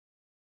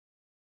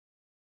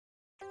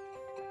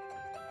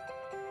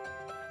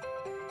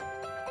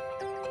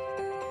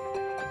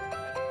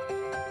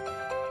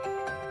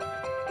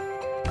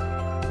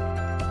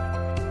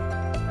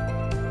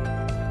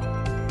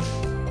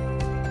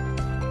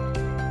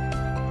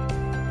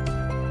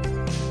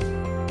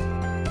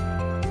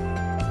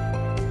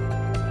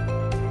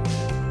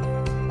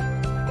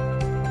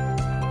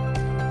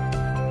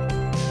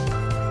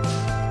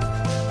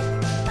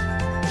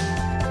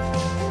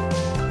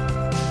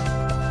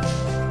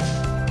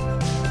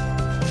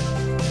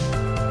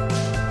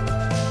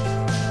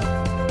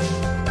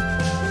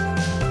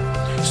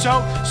So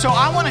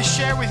I want to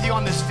share with you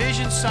on this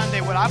Vision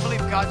Sunday what I believe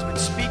God's been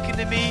speaking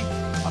to me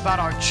about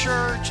our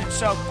church. And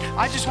so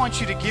I just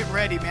want you to get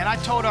ready, man. I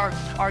told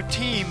our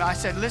team, I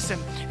said, listen,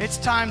 it's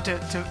time to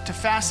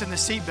fasten the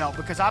seatbelt,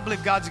 because I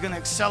believe God's going to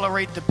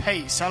accelerate the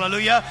pace.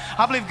 Hallelujah.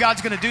 I believe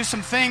God's going to do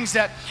some things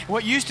that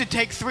what used to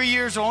take 3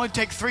 years will only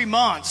take 3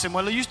 months. And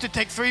what used to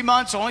take 3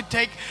 months will only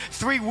take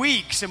 3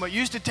 weeks. And what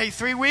used to take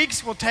 3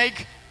 weeks will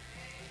take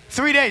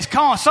 3 days.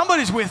 Come on,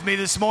 somebody's with me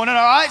this morning,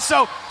 all right?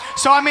 So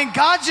I mean,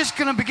 God's just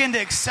going to begin to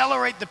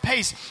accelerate the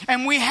pace.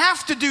 And we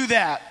have to do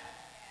that.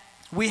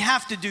 We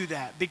have to do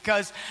that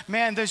because,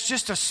 man, there's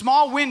just a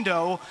small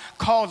window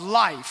called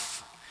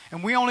life.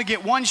 And we only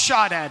get one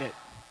shot at it.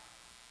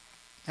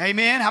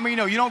 Amen? How many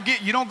of you know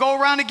you don't go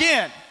around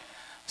again?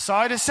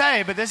 Sorry to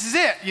say, but this is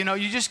it. You know,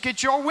 you just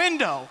get your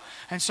window.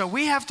 And so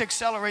we have to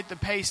accelerate the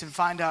pace and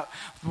find out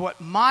what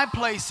my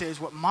place is,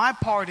 what my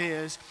part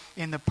is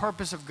in the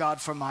purpose of God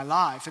for my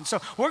life. And so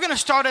we're going to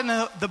start in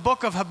the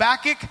book of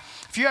Habakkuk.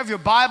 If you have your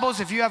Bibles,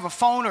 if you have a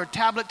phone or a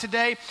tablet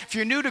today, if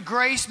you're new to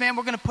Grace, man,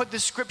 we're going to put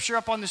this scripture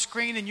up on the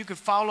screen and you can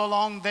follow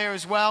along there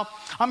as well.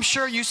 I'm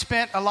sure you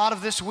spent a lot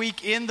of this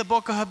week in the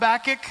book of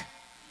Habakkuk.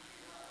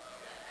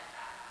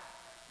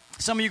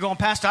 Some of you going,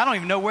 Pastor, I don't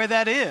even know where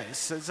that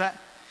is.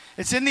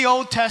 It's in the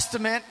Old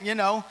Testament, you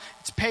know.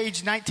 It's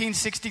page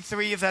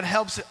 1963, if that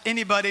helps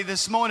anybody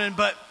this morning.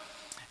 But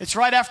it's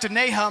right after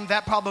Nahum.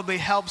 That probably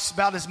helps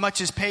about as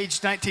much as page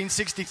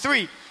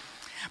 1963.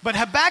 But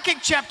Habakkuk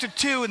chapter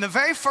 2, in the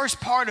very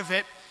first part of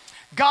it,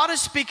 God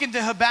is speaking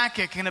to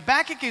Habakkuk. And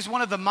Habakkuk is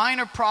one of the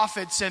minor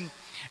prophets. And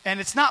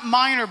it's not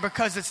minor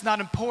because it's not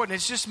important.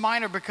 It's just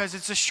minor because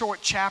it's a short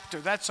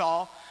chapter. That's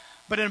all.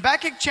 But in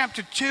Habakkuk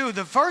chapter 2,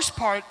 the first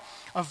part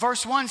of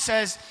verse 1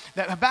 says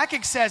that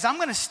Habakkuk says, I'm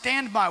going to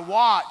stand my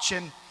watch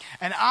and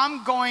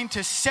I'm going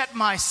to set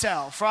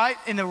myself, right,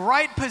 in the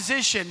right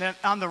position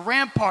on the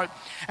rampart.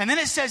 And then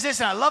it says this,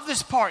 and I love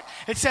this part.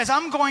 It says,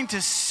 I'm going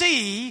to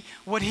see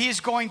what he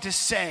is going to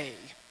say.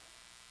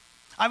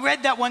 I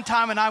read that one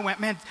time and I went,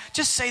 man,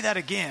 just say that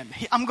again.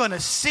 I'm going to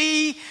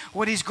see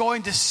what he's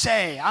going to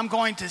say. I'm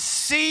going to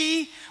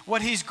see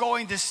what he's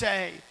going to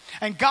say.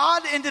 And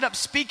God ended up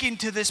speaking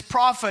to this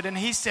prophet and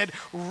he said,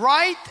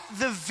 write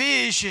the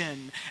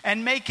vision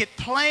and make it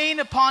plain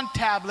upon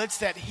tablets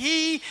that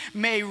he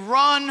may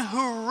run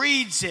who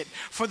reads it.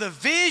 For the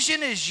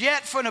vision is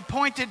yet for an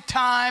appointed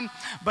time,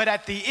 but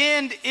at the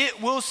end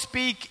it will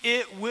speak,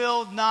 it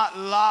will not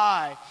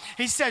lie.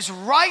 He says,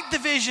 write the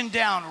vision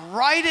down,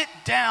 write it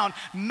down,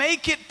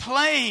 make it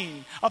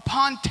plain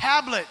upon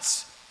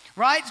tablets.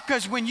 Right?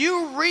 Because when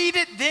you read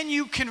it, then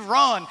you can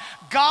run.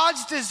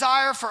 God's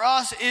desire for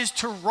us is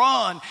to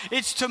run.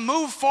 It's to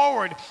move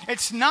forward.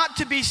 It's not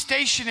to be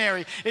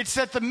stationary. It's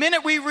that the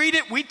minute we read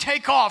it, we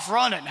take off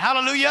running.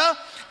 Hallelujah.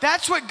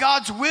 That's what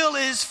God's will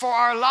is for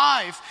our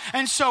life.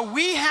 And so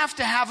we have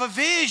to have a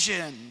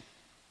vision.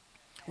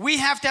 We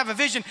have to have a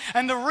vision.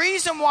 And the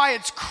reason why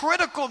it's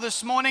critical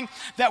this morning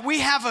that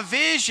we have a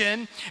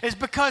vision is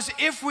because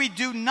if we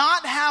do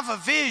not have a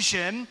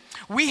vision,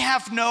 we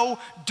have no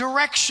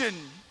direction.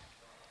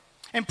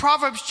 In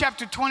Proverbs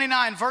chapter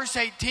 29, verse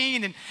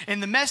 18, and in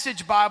the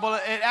Message Bible,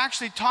 it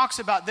actually talks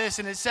about this.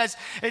 And it says,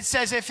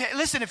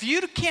 if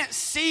you can't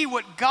see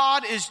what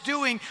God is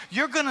doing,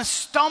 you're going to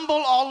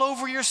stumble all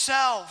over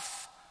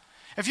yourself.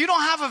 If you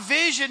don't have a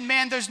vision,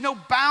 man, there's no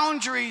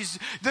boundaries.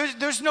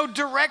 There's no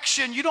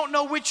direction. You don't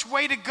know which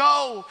way to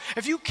go.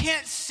 If you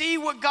can't see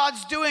what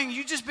God's doing,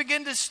 you just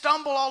begin to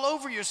stumble all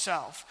over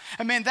yourself.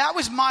 And man, that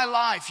was my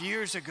life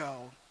years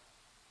ago.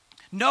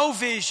 No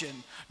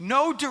vision,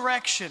 no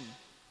direction.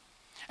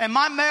 And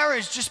my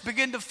marriage just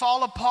began to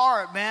fall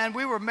apart, man.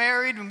 We were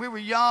married when we were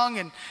young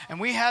and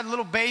we had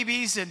little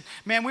babies. And,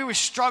 man, we were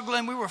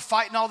struggling. We were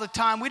fighting all the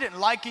time. We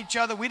didn't like each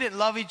other. We didn't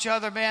love each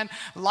other, man.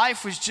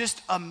 Life was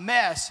just a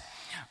mess.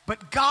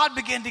 But God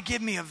began to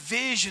give me a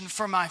vision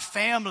for my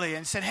family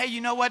and said, hey, you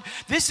know what?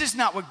 This is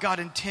not what God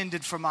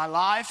intended for my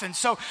life. And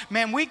so,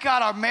 man, we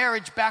got our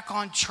marriage back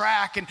on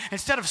track. And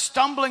instead of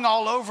stumbling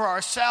all over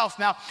ourselves,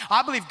 now,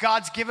 I believe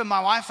God's given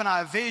my wife and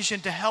I a vision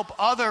to help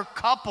other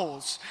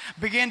couples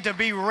begin to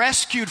be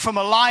rescued from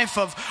a life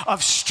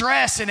of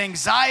stress and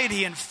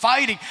anxiety and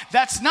fighting.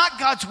 That's not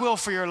God's will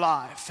for your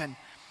life.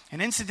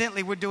 And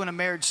incidentally, we're doing a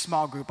marriage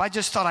small group. I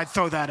just thought I'd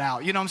throw that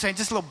out. You know what I'm saying?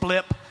 Just a little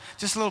blip.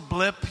 Just a little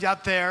blip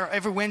out there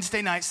every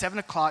Wednesday night, 7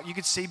 o'clock. You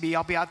can see me.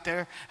 I'll be out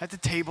there at the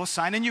table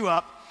signing you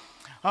up.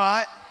 All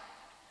right.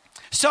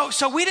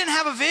 So we didn't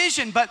have a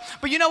vision, but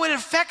you know, it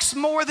affects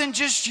more than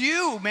just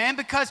you, man,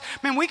 because,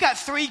 man, we got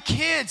 3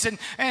 kids and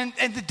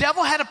the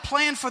devil had a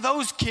plan for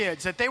those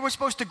kids, that they were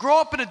supposed to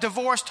grow up in a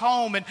divorced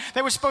home, and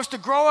they were supposed to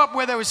grow up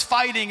where there was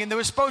fighting, and they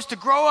were supposed to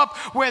grow up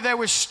where there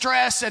was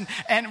stress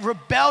and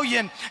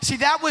rebellion. See,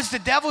 that was the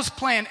devil's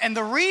plan. And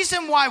the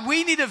reason why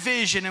we need a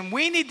vision and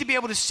we need to be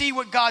able to see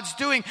what God's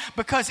doing,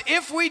 because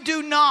if we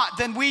do not,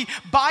 then we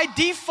by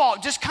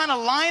default just kind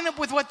of line up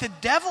with what the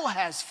devil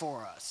has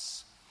for us.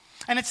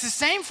 And it's the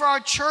same for our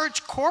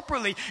church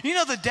corporately. You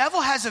know, the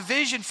devil has a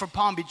vision for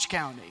Palm Beach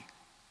County.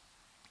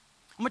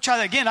 I'm going to try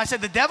that again. I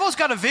said the devil's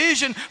got a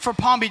vision for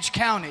Palm Beach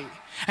County.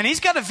 And he's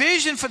got a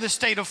vision for the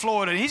state of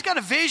Florida. And he's got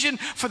a vision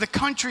for the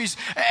countries.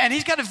 And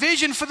he's got a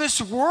vision for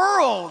this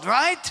world,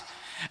 right?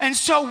 And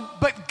so,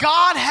 but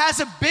God has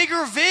a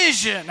bigger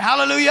vision.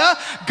 Hallelujah.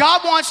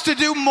 God wants to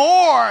do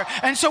more.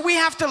 And so we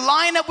have to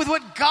line up with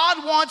what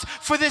God wants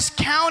for this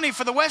county,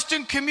 for the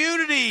Western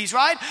communities,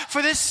 right?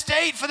 For this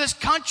state, for this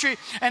country,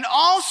 and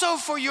also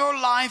for your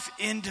life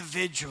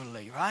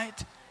individually,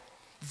 right?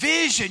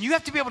 Vision. You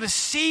have to be able to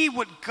see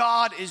what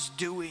God is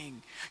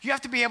doing. You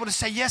have to be able to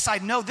say, yes, I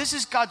know this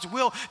is God's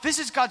will. This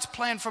is God's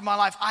plan for my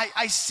life.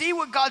 I see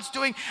what God's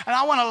doing, and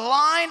I want to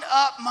line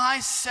up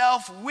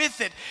myself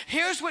with it.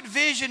 Here's what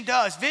vision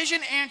does.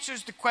 Vision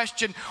answers the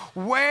question,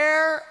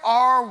 where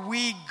are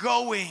we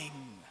going?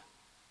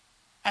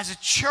 As a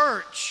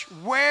church,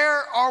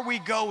 where are we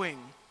going?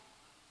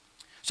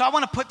 So I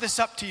want to put this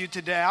up to you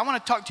today. I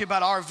want to talk to you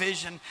about our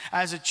vision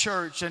as a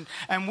church.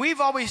 And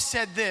we've always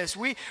said this.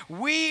 We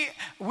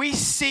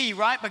see,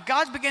 right? But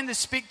God's beginning to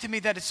speak to me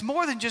that it's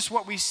more than just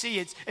what we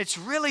see. It's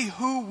really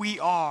who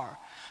we are.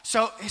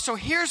 So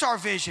here's our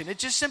vision. It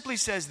just simply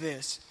says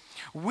this.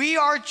 We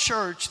are a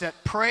church that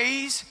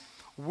prays,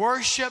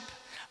 worship,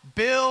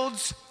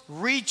 builds,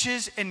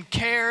 reaches, and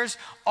cares,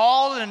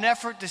 all in an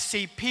effort to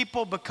see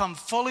people become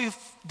fully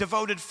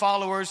devoted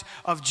followers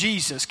of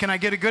Jesus. Can I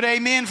get a good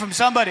amen from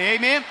somebody?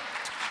 Amen?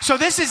 So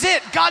this is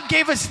it. God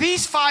gave us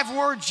these 5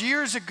 words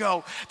years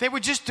ago. They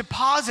were just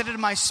deposited in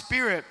my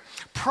spirit.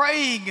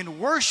 Praying and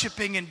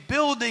worshiping and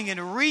building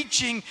and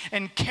reaching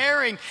and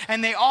caring.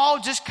 And they all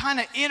just kind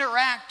of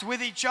interact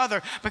with each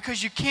other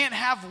because you can't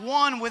have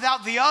one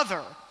without the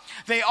other.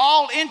 They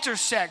all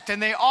intersect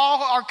and they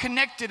all are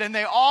connected and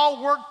they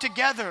all work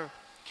together.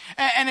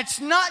 And it's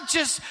not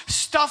just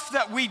stuff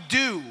that we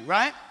do,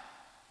 right?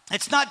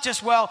 It's not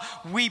just, well,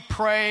 we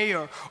pray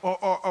or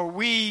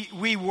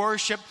we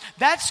worship.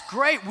 That's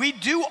great. We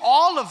do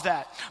all of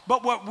that.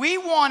 But what we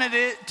wanted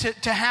it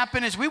to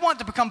happen is we want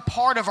it to become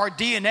part of our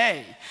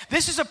DNA.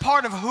 This is a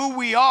part of who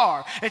we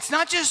are. It's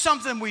not just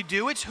something we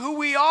do. It's who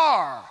we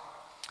are.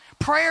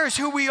 Prayer is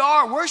who we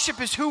are.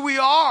 Worship is who we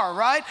are,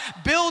 right?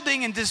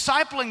 Building and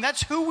discipling,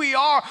 that's who we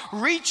are.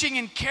 Reaching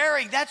and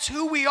caring, that's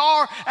who we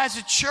are as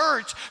a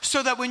church.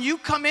 So that when you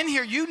come in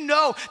here, you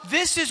know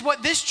this is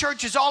what this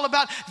church is all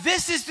about.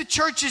 This is the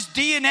church's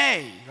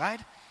DNA, right?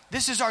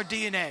 This is our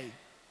DNA.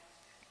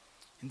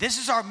 And this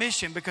is our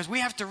mission because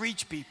we have to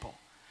reach people.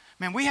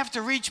 Man, we have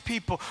to reach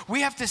people.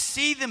 We have to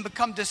see them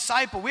become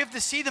disciples. We have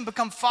to see them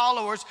become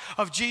followers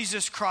of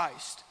Jesus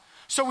Christ.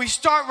 So we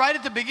start right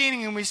at the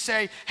beginning and we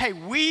say, hey,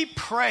 we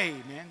pray,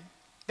 man.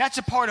 That's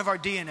a part of our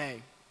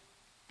DNA.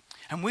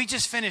 And we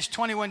just finished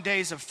 21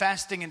 days of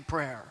fasting and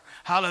prayer.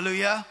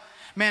 Hallelujah.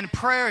 Man,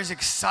 prayer is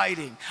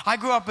exciting. I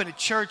grew up in a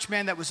church,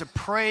 man, that was a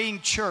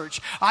praying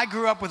church. I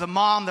grew up with a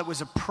mom that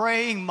was a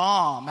praying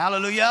mom.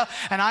 Hallelujah.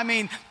 And I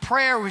mean,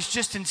 prayer was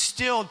just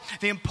instilled,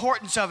 the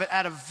importance of it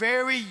at a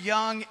very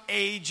young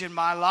age in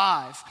my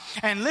life.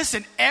 And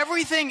listen,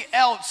 everything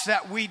else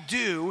that we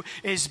do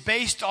is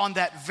based on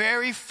that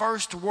very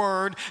first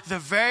word, the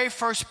very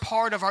first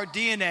part of our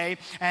DNA,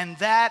 and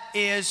that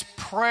is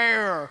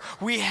prayer.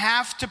 We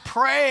have to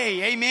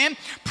pray. Amen.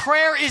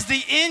 Prayer is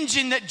the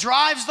engine that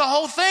drives the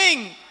whole thing.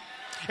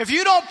 If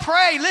you don't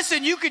pray,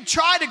 listen, you could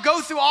try to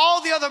go through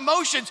all the other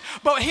motions,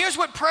 but here's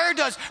what prayer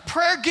does.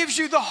 Prayer gives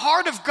you the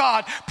heart of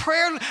God.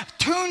 Prayer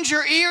tunes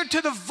your ear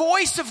to the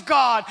voice of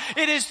God.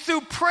 It is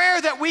through prayer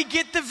that we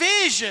get the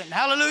vision.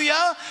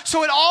 Hallelujah.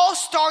 So it all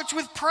starts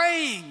with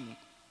praying.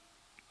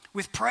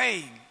 With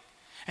praying.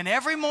 And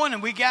every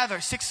morning we gather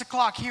 6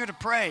 o'clock here to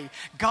pray.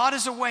 God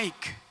is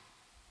awake.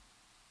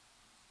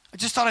 I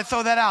just thought I'd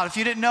throw that out if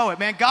you didn't know it,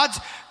 man.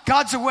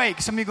 God's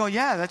awake. Some of you go,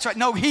 yeah, that's right.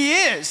 No, He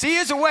is. He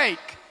is awake.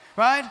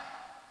 Right?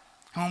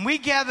 And when we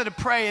gather to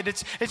pray,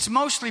 it's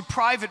mostly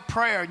private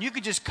prayer. And you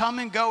can just come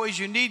and go as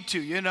you need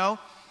to, you know.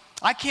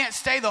 I can't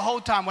stay the whole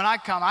time when I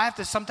come. I have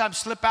to sometimes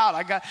slip out.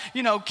 I got,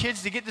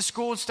 kids to get to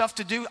school and stuff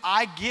to do.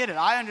 I get it.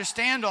 I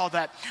understand all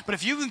that. But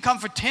if you can come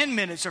for 10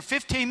 minutes or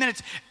 15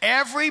 minutes,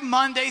 every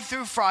Monday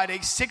through Friday,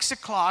 6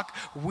 o'clock,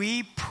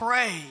 we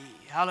pray.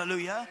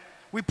 Hallelujah.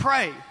 We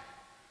pray.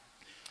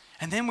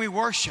 And then we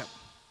worship.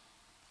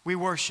 We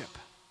worship.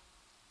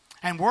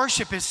 And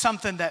worship is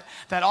something that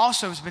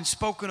also has been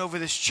spoken over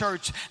this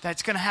church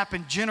that's going to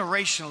happen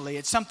generationally.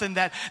 It's something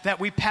that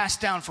we pass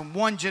down from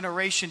one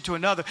generation to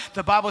another.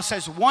 The Bible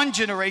says one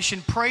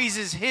generation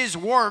praises His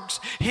works,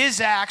 His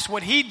acts,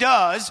 what He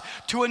does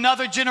to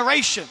another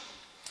generation.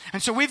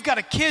 And so we've got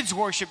a kids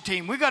worship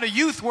team. We've got a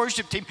youth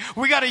worship team.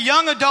 We got a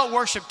young adult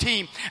worship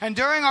team. And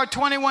during our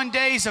 21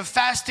 days of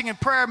fasting and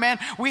prayer, man,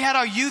 we had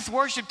our youth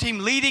worship team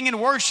leading in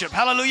worship.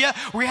 Hallelujah.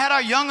 We had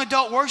our young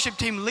adult worship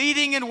team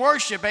leading in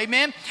worship.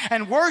 Amen.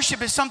 And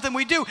worship is something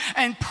we do.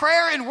 And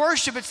prayer and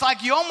worship, it's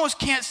like you almost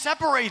can't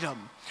separate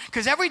them.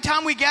 Because every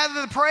time we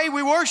gather to pray,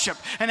 we worship.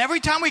 And every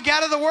time we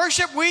gather to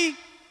worship, we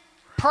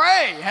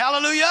pray.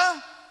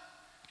 Hallelujah.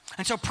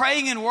 And so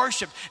praying and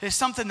worship is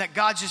something that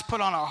God just put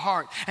on our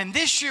heart. And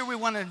this year we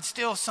want to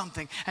instill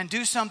something and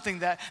do something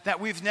that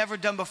we've never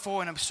done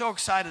before. And I'm so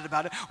excited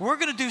about it. We're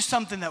going to do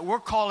something that we're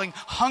calling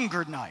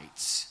Hunger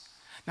Nights.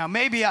 Now,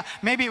 maybe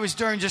it was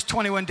during just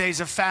 21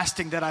 days of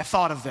fasting that I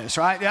thought of this,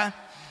 right? Yeah?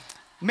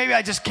 Maybe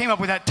I just came up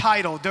with that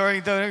title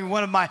during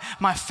one of my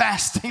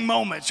fasting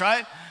moments,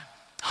 right?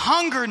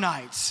 Hunger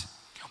nights,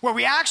 where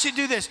we actually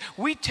do this.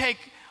 We take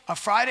a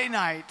Friday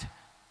night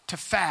to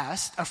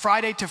fast, a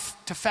Friday to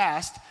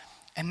fast,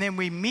 and then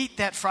we meet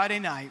that Friday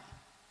night.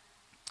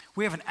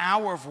 We have an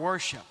hour of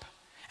worship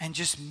and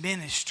just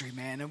ministry,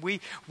 man. And we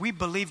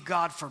believe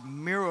God for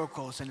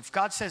miracles. And if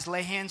God says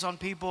lay hands on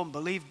people and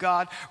believe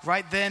God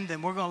right then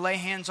we're going to lay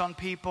hands on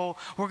people.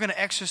 We're going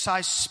to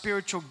exercise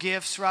spiritual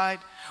gifts, right?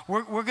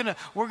 We're going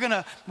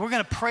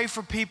to pray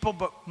for people,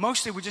 but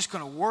mostly we're just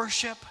going to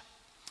worship.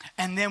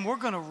 And then we're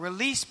going to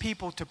release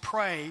people to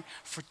pray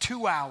for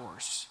 2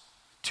 hours.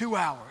 2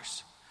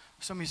 hours.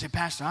 Some of you say,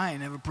 Pastor, I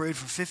ain't never prayed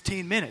for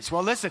 15 minutes.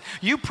 Well, listen,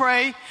 you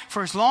pray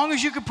for as long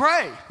as you can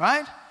pray,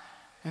 right?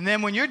 And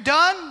then when you're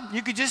done,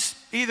 you could just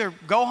either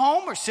go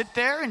home or sit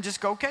there and just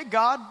go, okay,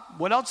 God,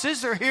 what else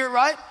is there here,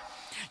 right?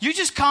 You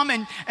just come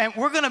and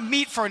we're going to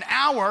meet for an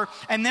hour,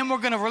 and then we're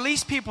going to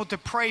release people to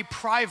pray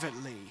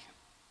privately.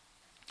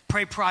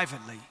 Pray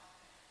privately.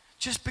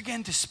 Just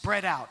begin to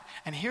spread out.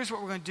 And here's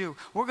what we're going to do.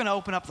 We're going to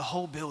open up the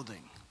whole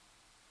building.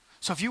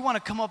 So if you want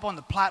to come up on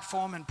the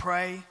platform and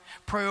pray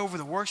over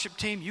the worship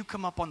team, you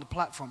come up on the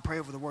platform, pray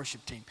over the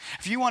worship team.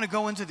 If you want to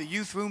go into the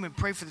youth room and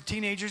pray for the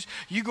teenagers,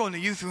 you go in the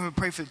youth room and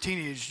pray for the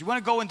teenagers. You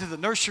want to go into the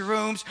nursery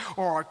rooms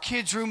or our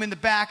kids' room in the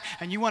back,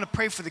 and you want to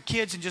pray for the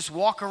kids and just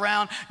walk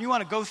around. You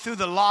want to go through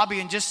the lobby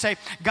and just say,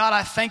 God,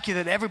 I thank you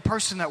that every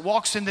person that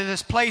walks into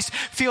this place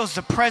feels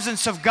the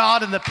presence of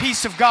God and the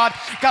peace of God.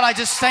 God, I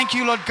just thank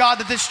you, Lord God,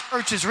 that this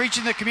church is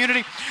reaching the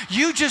community.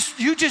 You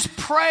just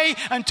pray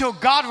until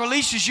God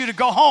releases you to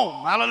go home.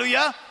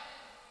 Hallelujah.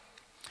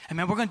 And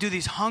man, we're going to do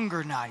these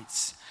hunger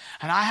nights.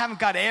 And I haven't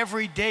got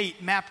every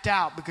date mapped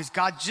out because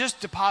God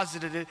just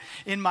deposited it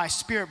in my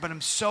spirit, but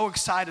I'm so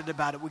excited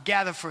about it. We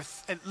gather for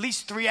at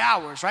least 3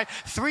 hours, right?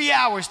 3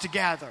 hours to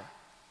gather.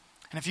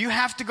 And if you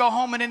have to go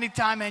home at any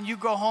time, man, you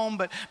go home.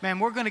 But man,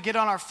 we're going to get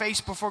on our face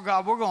before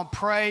God. We're going to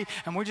pray,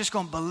 and we're just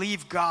going to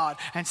believe God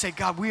and say,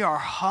 God, we are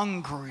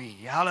hungry.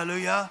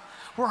 Hallelujah.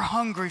 We're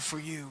hungry for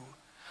you.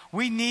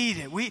 We need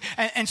it.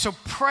 And so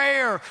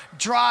prayer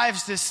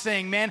drives this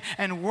thing, man.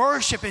 And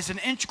worship is an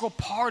integral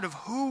part of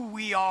who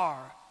we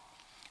are.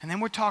 And then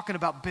we're talking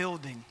about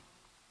building.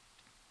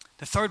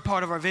 The third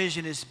part of our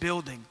vision is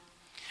building.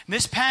 And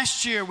this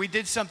past year, we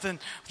did something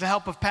with the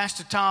help of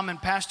Pastor Tom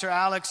and Pastor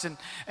Alex,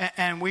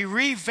 and we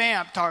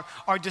revamped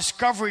our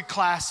discovery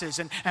classes.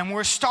 And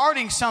we're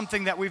starting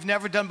something that we've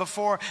never done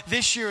before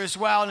this year as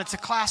well. And it's a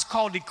class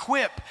called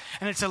Equip.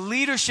 And it's a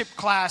leadership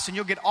class. And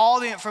you'll get all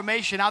the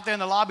information out there in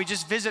the lobby.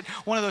 Just visit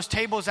one of those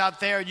tables out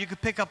there, and you can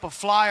pick up a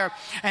flyer.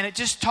 And it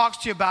just talks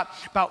to you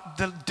about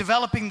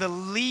developing the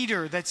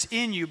leader that's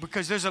in you,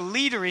 because there's a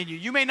leader in you.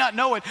 You may not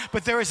know it,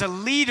 but there is a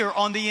leader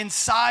on the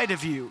inside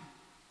of you.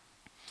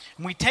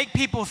 And we take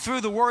people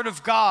through the Word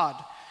of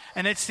God.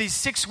 And it's these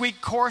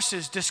 6-week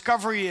courses,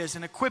 Discovery is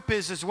and Equip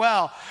is as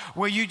well,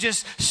 where you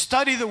just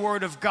study the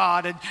Word of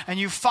God and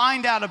you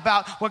find out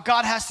about what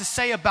God has to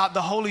say about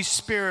the Holy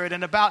Spirit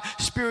and about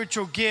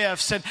spiritual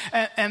gifts and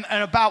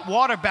about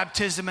water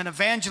baptism and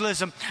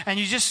evangelism. And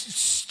you just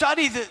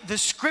study the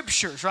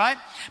Scriptures, right?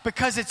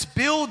 Because it's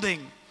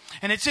building.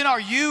 And it's in our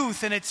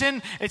youth, and it's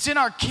in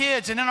our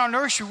kids, and in our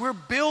nursery. We're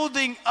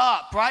building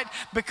up, right?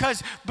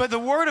 But the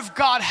Word of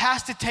God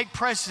has to take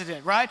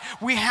precedent, right?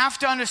 We have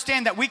to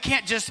understand that we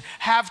can't just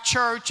have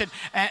church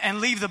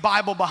and leave the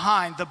Bible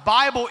behind. The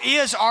Bible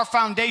is our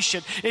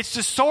foundation. It's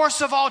the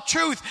source of all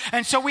truth.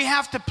 And so we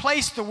have to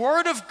place the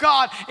Word of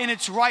God in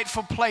its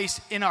rightful place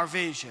in our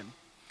vision.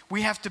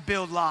 We have to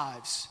build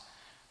lives,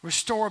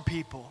 restore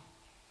people.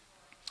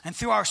 And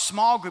through our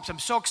small groups, I'm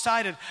so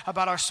excited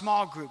about our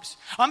small groups.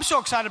 I'm so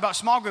excited about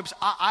small groups,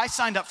 I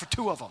signed up for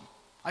 2 of them.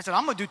 I said,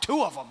 I'm going to do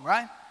 2 of them,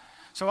 right?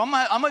 So I'm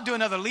going to do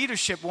another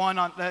leadership one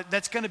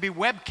that's going to be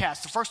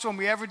webcast. The first one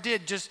we ever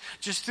did just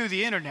through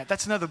the internet.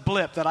 That's another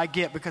blip that I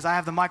get because I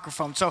have the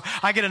microphone. So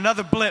I get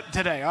another blip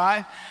today, all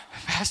right?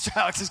 Pastor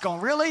Alex is going,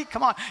 really?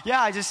 Come on.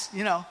 Yeah, I just,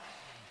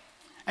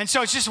 And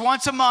so it's just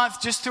once a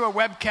month, just through a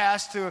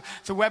webcast,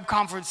 through web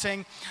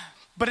conferencing.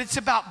 But it's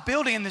about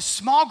building in the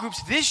small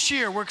groups. This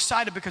year, we're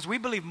excited because we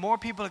believe more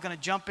people are going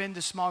to jump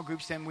into small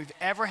groups than we've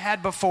ever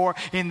had before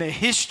in the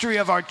history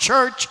of our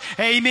church.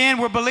 Amen.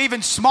 We're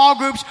believing small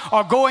groups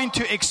are going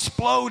to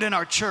explode in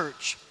our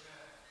church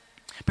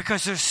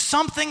because there's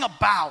something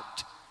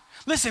about.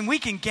 Listen, we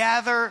can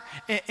gather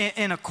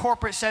in a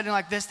corporate setting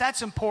like this.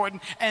 That's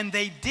important. And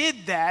they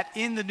did that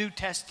in the New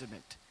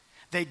Testament.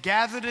 They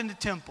gathered in the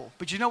temple.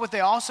 But you know what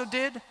they also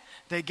did?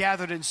 They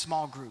gathered in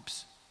small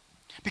groups.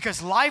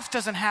 Because life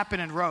doesn't happen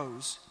in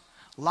rows.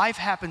 Life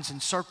happens in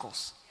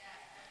circles.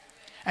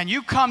 And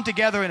you come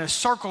together in a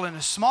circle in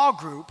a small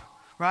group,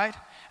 right?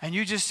 And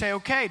you just say,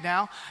 okay,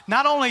 now,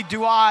 not only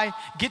do I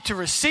get to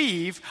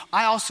receive,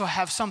 I also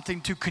have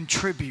something to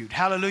contribute.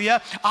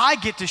 Hallelujah. I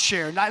get to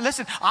share. Now,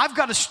 listen, I've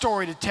got a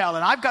story to tell,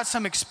 and I've got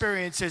some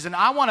experiences, and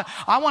I want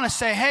to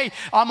say, hey,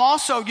 I'm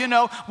also,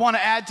 want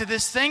to add to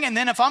this thing. And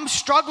then if I'm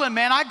struggling,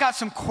 man, I got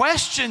some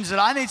questions that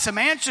I need some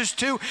answers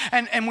to.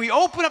 And we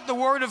open up the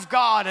Word of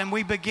God, and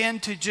we begin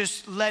to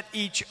just let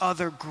each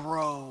other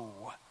grow.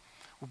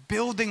 We're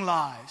building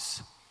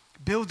lives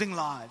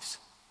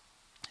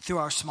through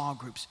our small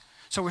groups.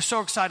 So we're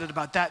so excited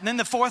about that. And then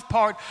the fourth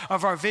part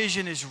of our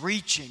vision is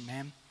reaching,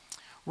 man.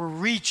 We're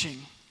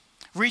reaching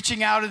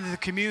out into the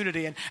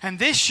community. And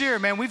this year,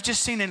 man, we've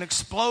just seen an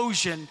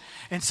explosion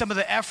in some of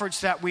the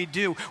efforts that we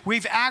do.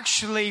 We've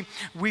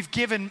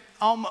given,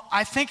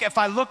 I think if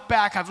I've looked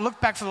back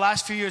for the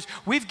last few years,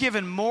 we've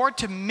given more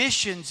to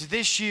missions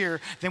this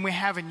year than we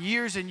have in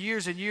years and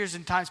years and years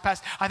in times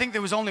past. I think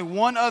there was only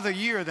one other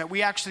year that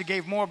we actually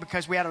gave more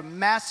because we had a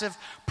massive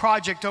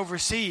project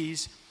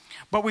overseas.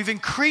 But we've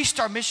increased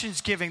our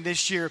missions giving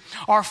this year.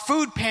 Our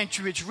food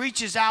pantry, which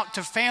reaches out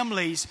to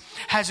families,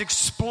 has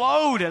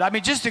exploded. I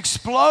mean, just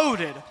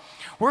exploded.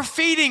 We're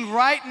feeding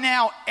right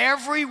now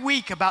every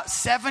week about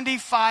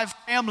 75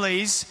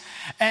 families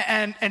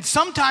and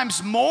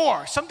sometimes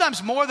more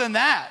than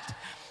that.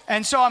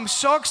 And so I'm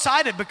so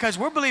excited because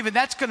we're believing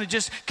that's going to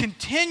just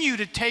continue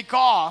to take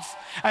off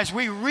as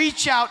we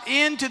reach out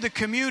into the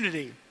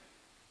community,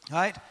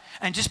 right?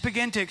 And just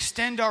begin to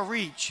extend our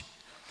reach.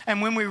 And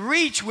when we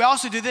reach, we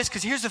also do this,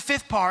 because here's the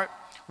fifth part,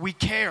 we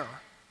care.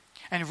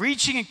 And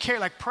reaching and care,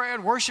 like prayer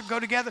and worship go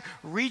together,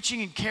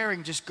 reaching and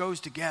caring just goes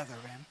together,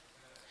 man.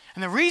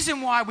 And the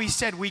reason why we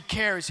said we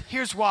care is,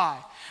 here's why.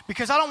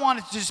 Because I don't want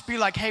it to just be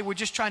like, hey, we're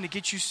just trying to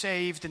get you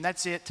saved and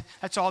that's it.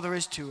 That's all there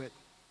is to it.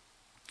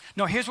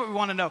 No, here's what we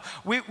want to know.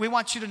 We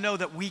want you to know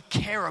that we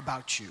care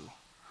about you.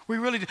 We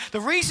really do.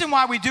 The reason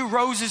why we do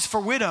Roses for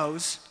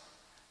Widows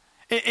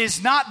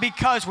is not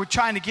because we're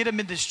trying to get them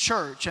in this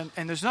church, and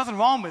there's nothing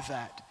wrong with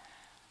that.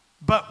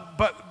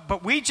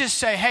 But we just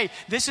say, hey,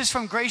 this is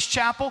from Grace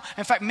Chapel.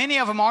 In fact, many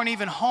of them aren't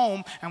even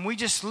home, and we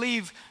just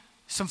leave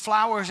some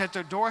flowers at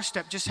their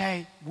doorstep. Just,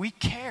 hey, we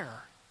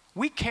care.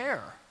 We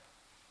care.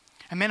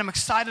 And man, I'm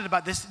excited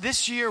about this.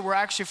 This year, we're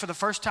actually, for the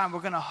first time, we're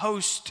going to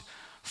host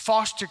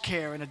foster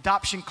care and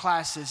adoption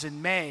classes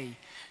in May.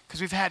 Because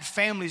we've had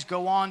families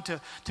go on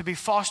to be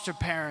foster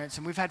parents,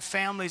 and we've had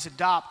families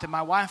adopt, and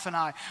my wife and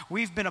I,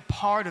 we've been a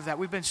part of that.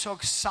 We've been so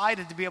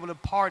excited to be able to be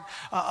part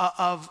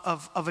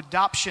of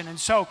adoption. And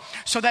so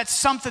that's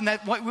something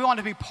that we want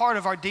to be part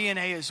of our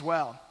DNA as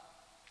well.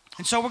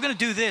 And so we're going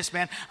to do this,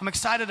 man. I'm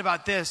excited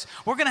about this.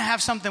 We're going to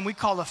have something we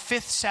call a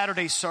Fifth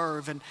Saturday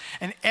Serve.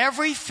 And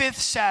every fifth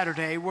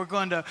Saturday, we're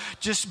going to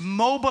just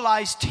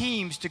mobilize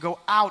teams to go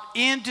out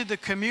into the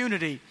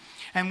community.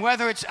 And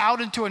whether it's out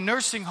into a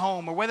nursing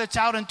home, or whether it's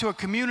out into a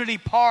community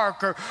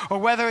park, or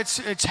whether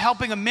it's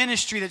helping a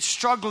ministry that's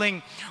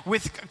struggling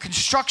with a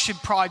construction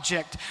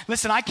project.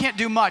 Listen, I can't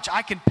do much.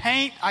 I can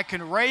paint, I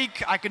can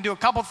rake, I can do a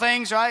couple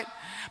things, right?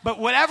 But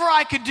whatever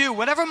I could do,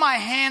 whatever my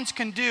hands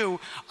can do,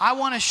 I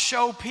want to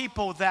show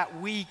people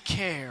that we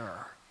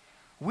care.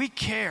 We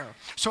care.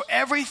 So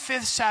every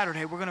fifth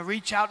Saturday, we're going to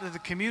reach out to the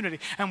community.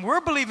 And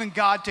we're believing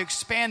God to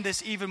expand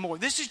this even more.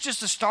 This is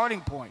just a starting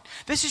point.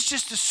 This is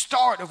just the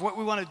start of what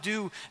we want to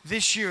do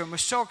this year. And we're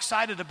so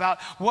excited about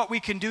what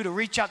we can do to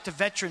reach out to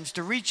veterans,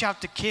 to reach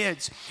out to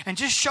kids, and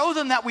just show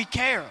them that we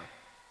care.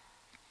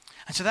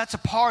 And so that's a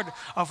part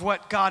of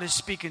what God is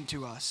speaking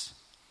to us.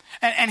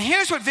 And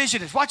here's what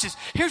vision is. Watch this.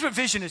 Here's what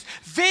vision is.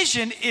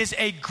 Vision is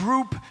a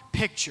group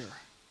picture.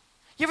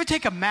 You ever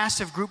take a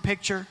massive group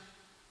picture?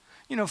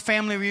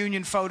 Family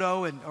reunion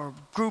photo or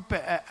group,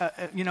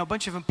 a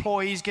bunch of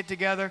employees get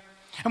together.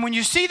 And when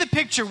you see the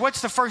picture,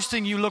 what's the first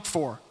thing you look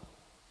for?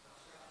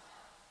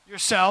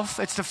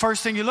 Yourself. It's the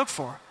first thing you look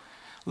for.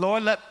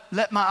 Lord,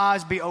 let my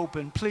eyes be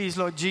open. Please,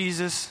 Lord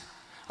Jesus.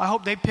 I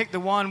hope they pick the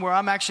one where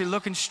I'm actually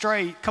looking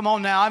straight. Come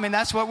on now. I mean,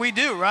 that's what we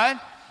do, right?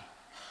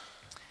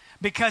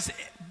 Because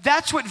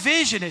that's what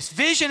vision is.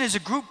 Vision is a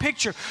group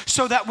picture,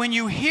 so that when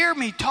you hear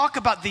me talk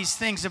about these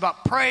things,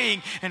 about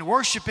praying and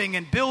worshiping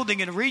and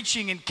building and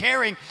reaching and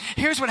caring,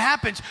 here's what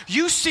happens.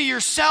 You see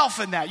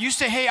yourself in that. You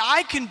say, hey,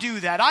 I can do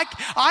that.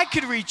 I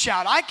could reach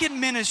out. I can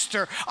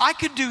minister. I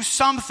could do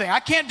something. I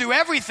can't do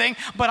everything,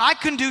 but I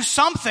can do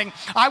something.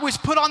 I was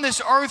put on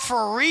this earth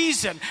for a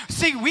reason.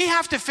 See, we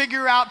have to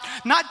figure out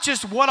not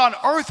just what on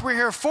earth we're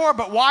here for,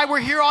 but why we're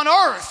here on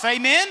earth.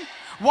 Amen?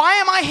 Why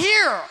am I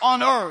here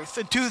on earth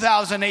in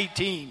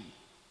 2018?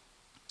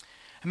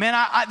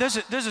 Man, there's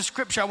a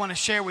scripture I want to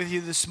share with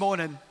you this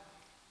morning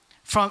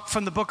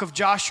from the book of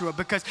Joshua,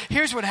 because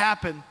here's what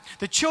happened.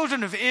 The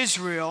children of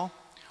Israel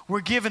were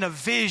given a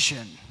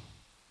vision.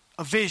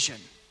 A vision.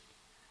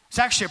 It's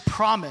actually a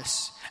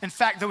promise. In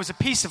fact, there was a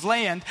piece of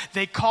land,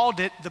 they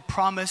called it the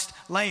Promised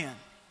Land.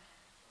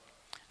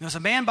 There was a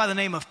man by the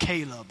name of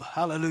Caleb.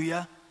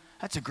 Hallelujah.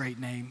 That's a great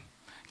name.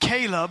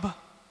 Caleb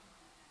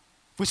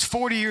was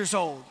 40 years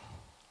old.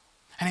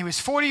 And he was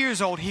 40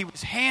 years old. He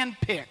was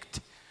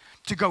handpicked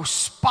to go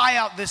spy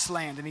out this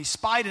land. And he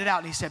spied it out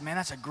and he said, man,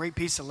 that's a great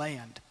piece of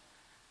land.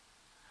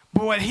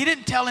 But what he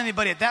didn't tell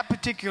anybody at that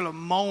particular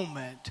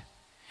moment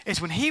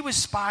is when he was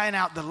spying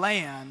out the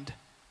land,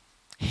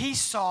 he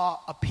saw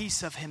a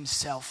piece of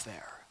himself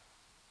there.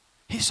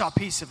 He saw a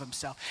piece of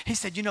himself. He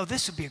said,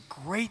 this would be a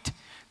great,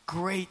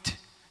 great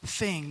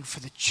thing for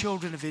the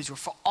children of Israel,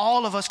 for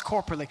all of us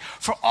corporately,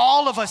 for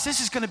all of us. This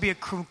is going to be an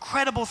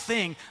incredible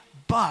thing,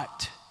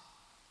 but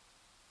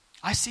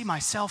I see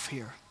myself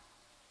here.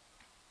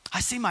 I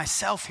see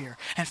myself here.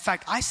 In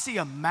fact, I see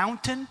a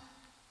mountain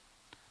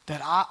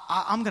that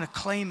I'm going to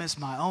claim as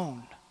my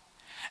own.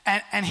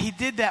 And he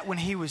did that when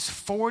he was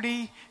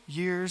 40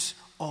 years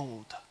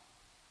old.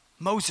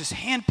 Moses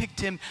handpicked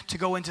him to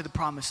go into the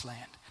promised land.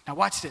 Now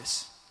watch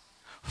this.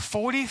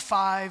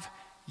 45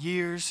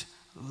 years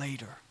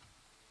later,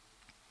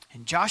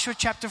 in Joshua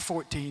chapter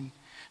 14,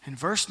 in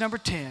verse number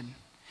 10,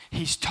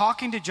 he's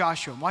talking to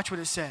Joshua. And watch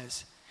what it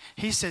says.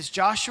 He says,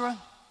 Joshua,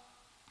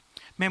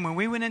 man, when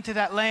we went into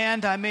that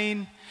land,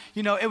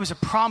 it was a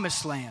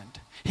promised land.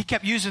 He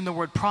kept using the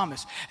word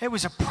promise. It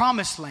was a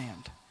promised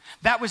land.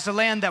 That was the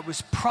land that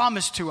was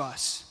promised to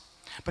us.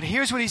 But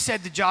here's what he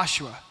said to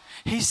Joshua.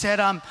 He said,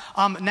 I'm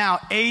now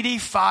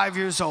 85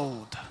 years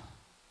old.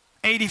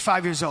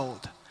 85 years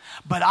old.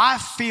 But I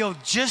feel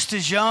just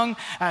as young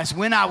as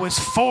when I was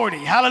 40.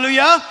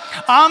 Hallelujah.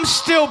 I'm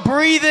still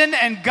breathing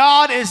and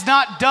God is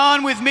not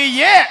done with me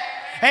yet.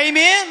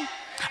 Amen.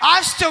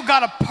 I've still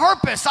got a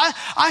purpose.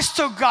 I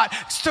still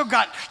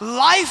got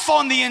life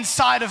on the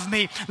inside of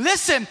me.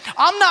 Listen,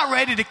 I'm not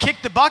ready to kick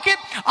the bucket.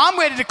 I'm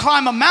ready to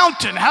climb a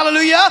mountain.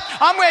 Hallelujah.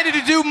 I'm ready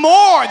to do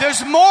more.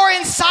 There's more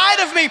inside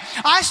of me.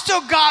 I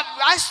still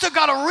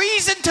got a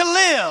reason to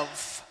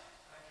live.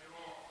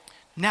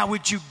 Now,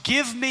 would you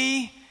give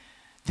me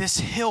this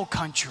hill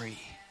country?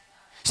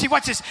 See,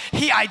 watch this.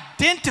 He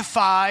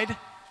identified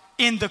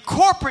in the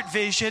corporate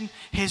vision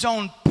his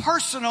own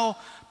personal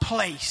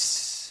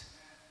place.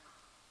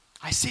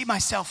 I see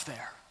myself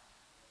there.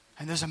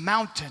 And there's a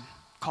mountain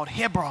called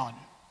Hebron.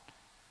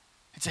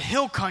 It's a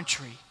hill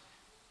country.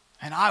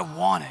 And I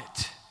want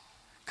it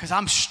because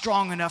I'm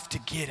strong enough to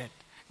get it.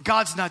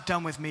 God's not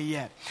done with me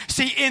yet.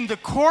 See, in the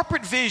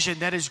corporate vision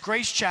that is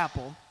Grace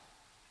Chapel,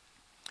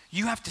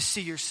 you have to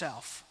see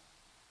yourself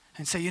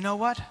and say, you know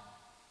what?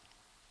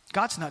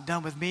 God's not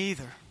done with me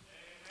either.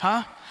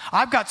 Huh?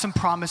 I've got some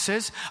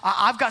promises.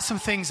 I've got some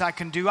things I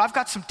can do. I've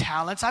got some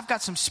talents. I've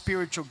got some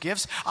spiritual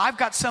gifts. I've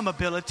got some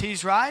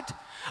abilities, right?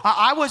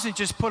 I wasn't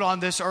just put on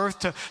this earth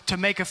to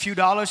make a few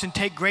dollars and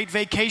take great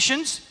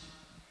vacations.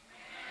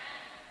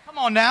 Come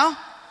on now.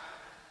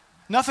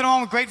 Nothing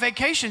wrong with great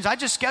vacations. I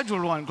just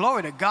scheduled one.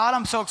 Glory to God.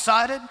 I'm so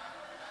excited.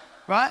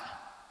 Right?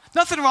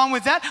 Nothing wrong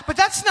with that, but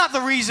that's not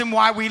the reason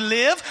why we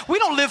live. We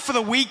don't live for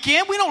the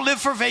weekend. We don't live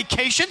for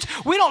vacations.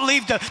 We don't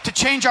leave to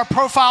change our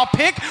profile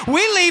pic.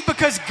 We leave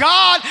because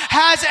God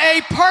has a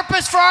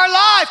purpose for our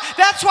life.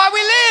 That's why we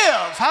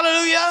live.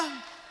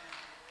 Hallelujah.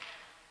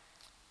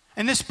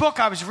 In this book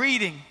I was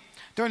reading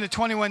during the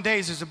 21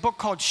 days, there's a book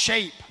called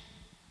Shape.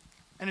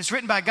 And it's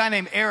written by a guy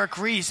named Eric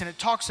Ries, and it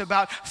talks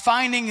about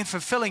finding and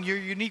fulfilling your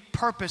unique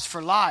purpose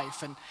for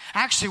life. And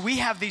actually, we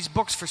have these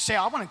books for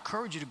sale. I want to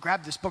encourage you to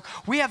grab this book.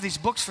 We have these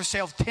books for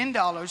sale,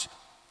 $10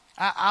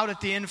 out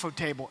at the info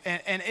table.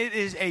 And it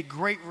is a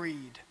great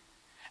read.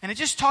 And it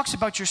just talks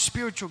about your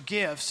spiritual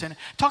gifts, and it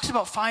talks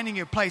about finding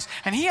your place.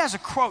 And he has a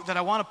quote that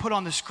I want to put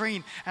on the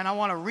screen, and I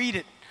want to read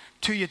it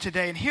to you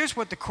today. And here's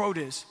what the quote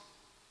is.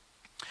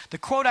 The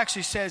quote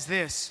actually says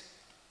this.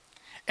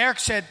 Eric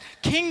said,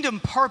 "Kingdom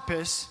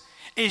purpose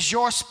is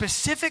your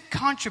specific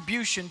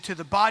contribution to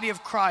the body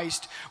of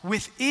Christ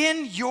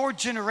within your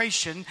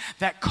generation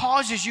that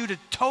causes you to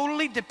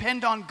totally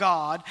depend on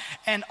God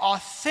and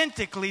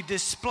authentically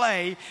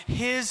display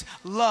His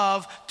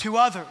love to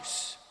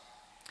others.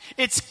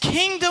 It's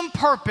kingdom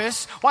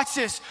purpose, watch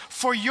this,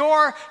 for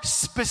your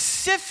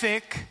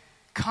specific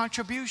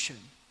contribution."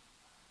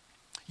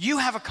 You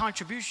have a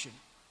contribution.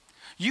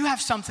 You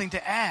have something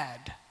to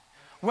add.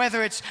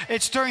 Whether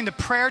it's during the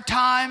prayer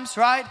times,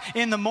 right?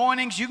 In the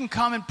mornings, you can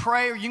come and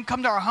pray, or you can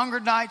come to our hunger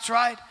nights,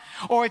 right?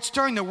 Or it's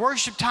during the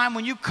worship time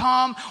when you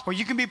come, or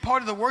you can be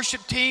part of the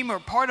worship team or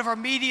part of our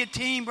media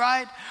team,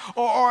 right?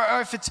 Or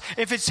if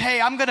it's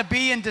hey, I'm going to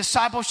be in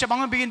discipleship, I'm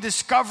going to be in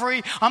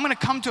discovery, I'm going to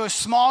come to a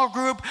small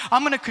group,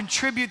 I'm going to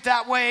contribute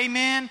that way,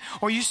 amen?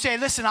 Or you say,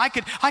 listen, I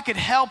could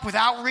help with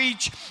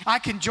outreach, I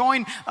can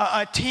join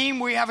a team.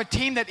 We have a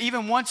team that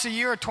even once a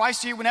year or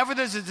twice a year, whenever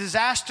there's a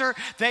disaster,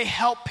 they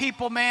help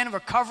people, man, a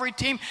recovery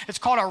team. It's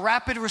called a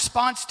rapid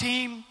response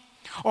team.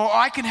 Or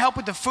I can help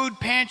with the food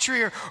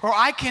pantry, or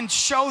I can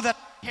show that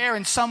I care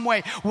in some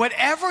way.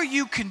 Whatever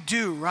you can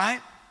do,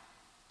 right?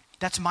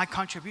 That's my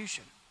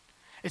contribution.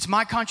 It's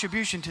my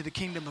contribution to the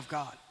kingdom of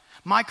God.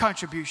 My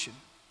contribution.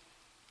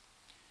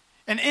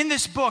 And in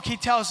this book, he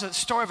tells a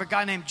story of a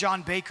guy named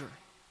John Baker.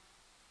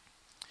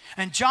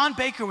 And John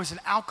Baker was an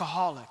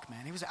alcoholic,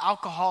 man. He was an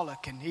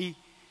alcoholic, and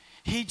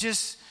he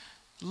just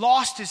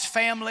lost his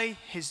family.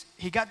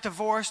 He got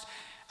divorced.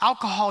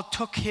 Alcohol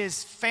took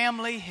his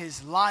family,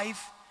 his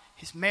life,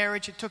 his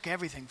marriage. It took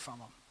everything from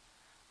him.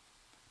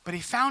 But he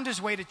found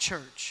his way to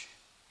church.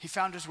 He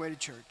found his way to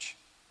church.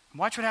 And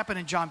watch what happened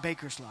in John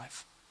Baker's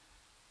life.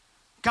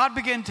 God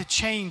began to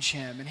change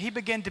him, and he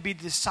began to be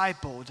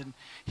discipled, and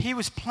he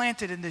was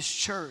planted in this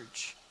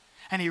church.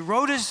 And he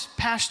wrote his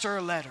pastor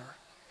a letter.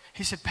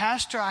 He said,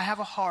 Pastor, I have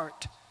a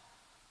heart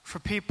for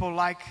people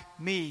like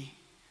me,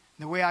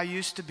 the way I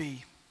used to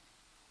be.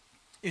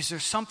 Is there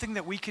something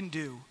that we can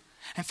do?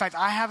 In fact,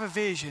 I have a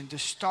vision to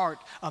start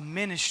a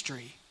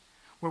ministry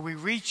where we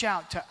reach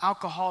out to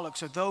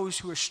alcoholics or those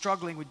who are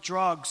struggling with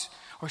drugs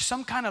or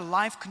some kind of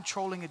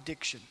life-controlling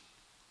addiction.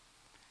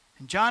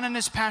 And John and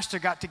his pastor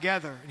got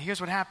together, and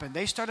here's what happened.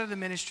 They started a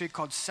ministry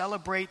called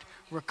Celebrate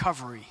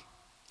Recovery,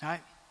 right?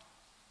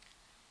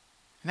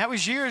 And that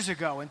was years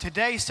ago. And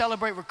today,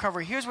 Celebrate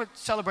Recovery, here's what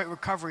Celebrate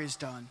Recovery has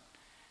done.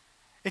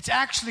 It's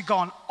actually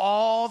gone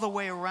all the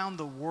way around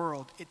the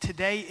world.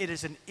 Today, it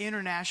is an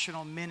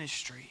international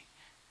ministry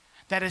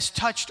that has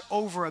touched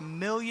over 1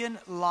 million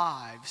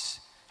lives,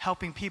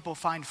 helping people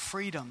find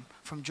freedom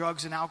from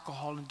drugs and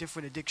alcohol and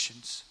different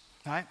addictions,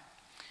 right?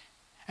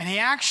 And he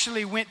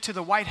actually went to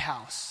the White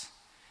House,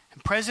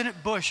 and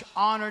President Bush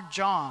honored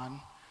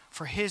John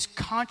for his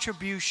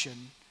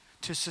contribution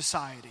to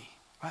society,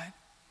 right?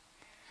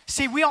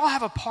 See, we all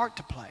have a part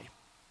to play.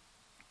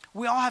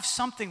 We all have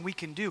something we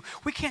can do.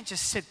 We can't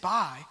just sit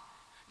by.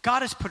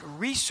 God has put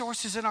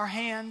resources in our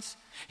hands.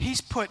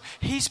 He's put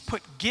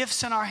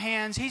gifts in our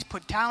hands. He's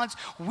put talents.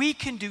 We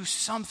can do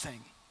something.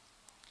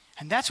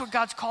 And that's what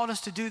God's called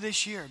us to do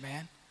this year,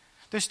 man.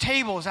 There's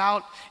tables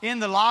out in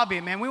the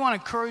lobby, man. We want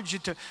to encourage you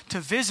to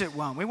visit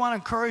one. We want to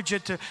encourage you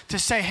to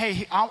say,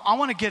 hey, I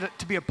want to get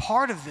to be a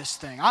part of this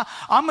thing.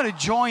 I'm going to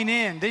join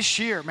in this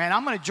year, man.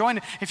 I'm going to join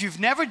in. If you've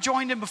never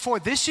joined in before,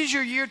 this is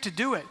your year to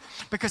do it.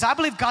 Because I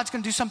believe God's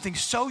going to do something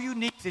so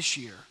unique this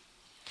year.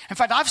 In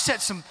fact, I've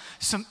set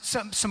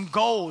some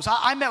goals.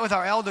 I met with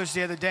our elders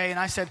the other day, and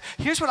I said,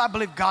 here's what I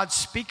believe God's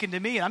speaking to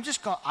me. And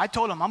I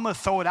told them I'm going to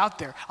throw it out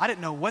there. I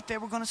didn't know what they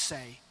were going to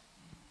say.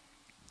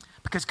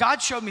 Because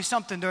God showed me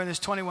something during this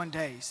 21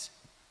 days.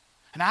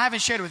 And I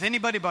haven't shared it with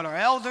anybody but our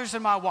elders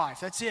and my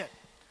wife. That's it.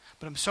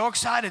 But I'm so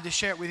excited to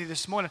share it with you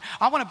this morning.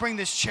 I want to bring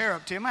this chair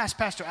up to you. I'm going to ask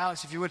Pastor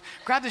Alex if you would.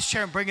 Grab this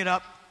chair and bring it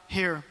up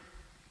here.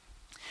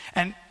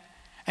 And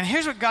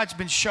here's what God's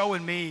been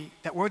showing me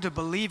that we're to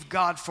believe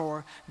God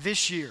for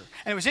this year.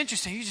 And it was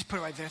interesting. You just put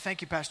it right there. Thank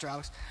you, Pastor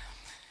Alex.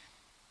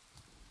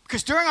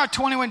 Because during our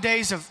 21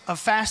 days of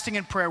fasting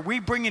and prayer, we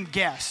bring in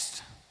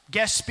guest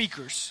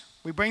speakers.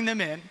 We bring them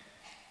in.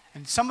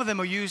 And some of them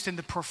are used in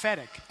the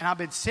prophetic. And I've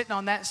been sitting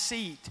on that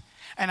seat.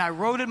 And I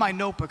wrote in my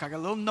notebook. I got a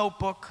little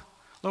notebook,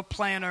 little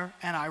planner.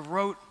 And I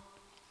wrote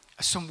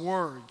some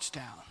words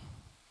down.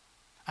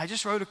 I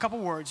just wrote a couple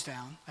words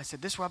down. I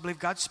said, this is what I believe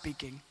God's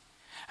speaking.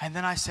 And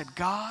then I said,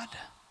 God,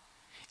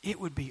 it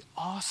would be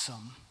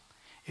awesome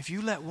if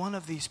you let one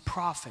of these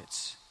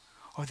prophets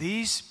or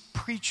these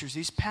preachers,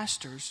 these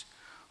pastors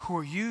who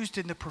are used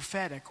in the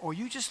prophetic, or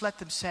you just let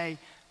them say,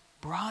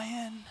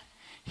 Brian,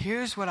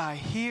 here's what I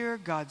hear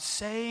God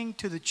saying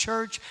to the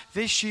church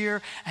this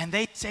year, and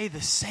they say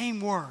the same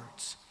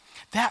words.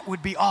 That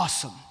would be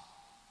awesome.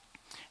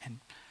 And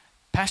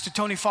Pastor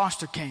Tony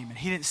Foster came, and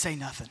he didn't say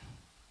nothing.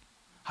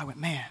 I went,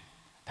 man,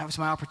 that was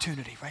my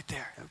opportunity right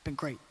there. That would have been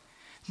great.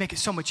 Make it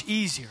so much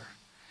easier.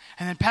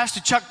 And then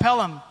Pastor Chuck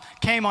Pelham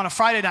came on a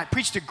Friday night,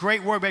 preached a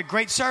great word, made a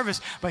great service,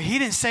 but he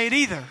didn't say it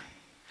either.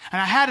 And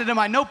I had it in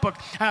my notebook,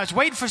 and I was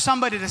waiting for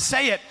somebody to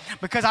say it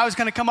because I was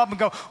going to come up and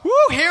go, woo,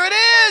 here it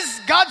is.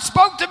 God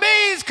spoke to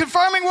me. It's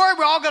confirming word.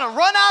 We're all going to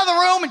run out of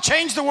the room and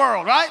change the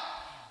world, right?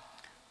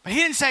 But he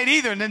didn't say it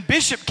either. And then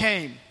Bishop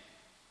came,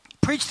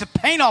 preached the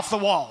paint off the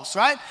walls,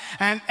 right?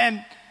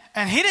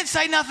 And he didn't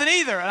say nothing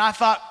either. And I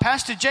thought,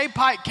 Pastor Jay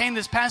Pike came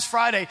this past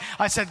Friday.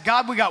 I said,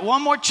 God, we got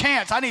one more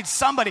chance. I need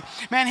somebody.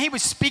 Man, he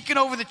was speaking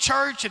over the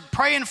church and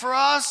praying for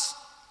us.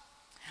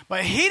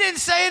 But he didn't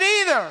say it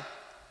either.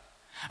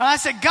 And I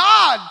said,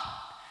 God,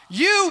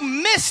 you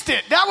missed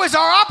it. That was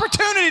our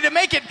opportunity to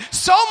make it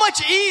so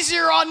much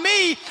easier on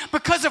me,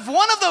 because if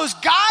one of those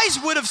guys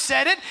would have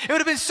said it, it would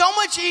have been so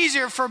much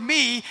easier for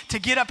me to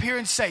get up here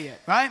and say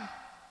it, right?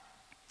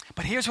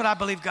 But here's what I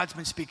believe God's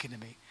been speaking to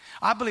me.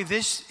 I believe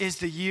this is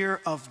the year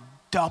of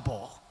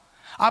double.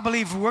 I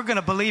believe we're going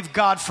to believe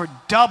God for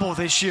double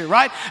this year,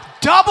 right?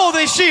 Double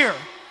this year.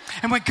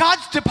 And when God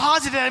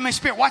deposited that in my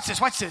spirit, watch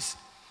this.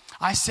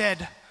 I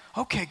said,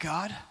 okay,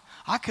 God,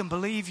 I can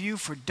believe you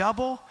for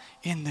double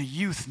in the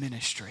youth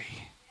ministry,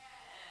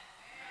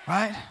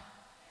 right?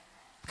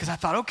 Because I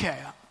thought, okay,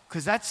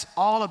 because that's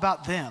all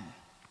about them,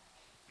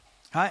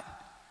 right?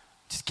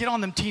 Just get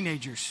on them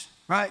teenagers,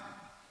 right?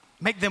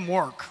 Make them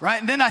work, right?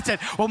 And then I said,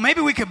 well,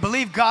 maybe we could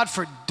believe God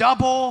for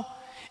double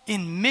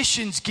in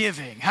missions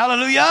giving.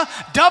 Hallelujah.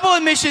 Double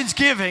in missions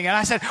giving. And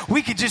I said,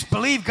 we could just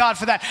believe God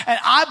for that. And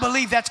I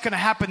believe that's going to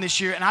happen this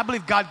year. And I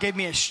believe God gave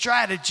me a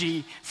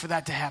strategy for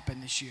that to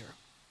happen this year.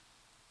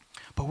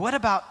 But what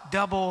about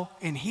double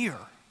in here?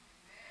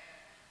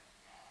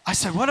 I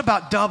said, what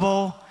about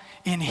double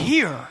in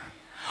here?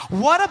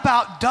 What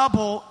about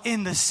double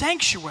in the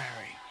sanctuary?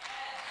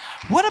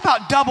 what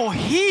about double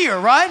here,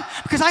 right?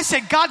 Because I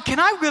said, God, can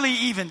I really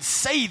even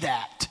say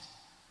that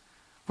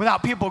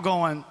without people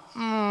going,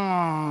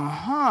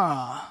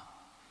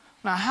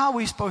 Now, how are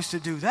we supposed to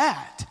do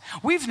that?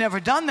 We've never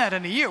done that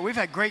in a year. We've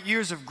had great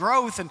years of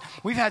growth, and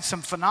we've had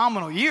some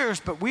phenomenal years,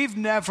 but we've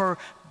never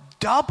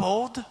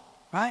doubled,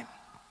 right?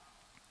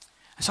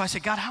 And so I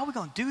said, God, how are we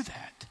going to do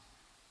that?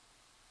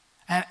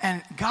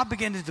 And God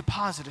began to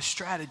deposit a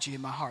strategy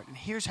in my heart, and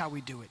here's how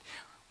we do it.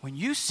 When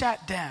you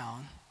sat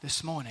down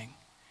this morning,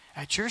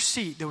 at your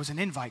seat, there was an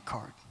invite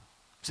card.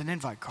 It was an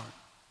invite card.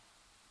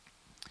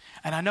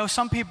 And I know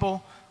some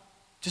people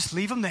just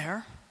leave them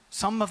there.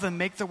 Some of them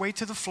make their way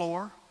to the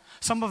floor.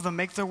 Some of them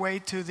make their way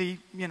to the,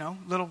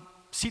 little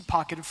seat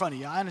pocket in front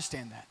of you. I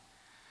understand that.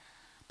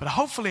 But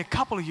hopefully a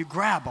couple of you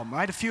grab them,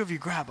 right? A few of you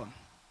grab them.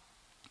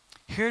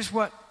 Here's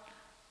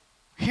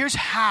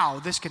how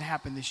this can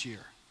happen this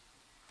year.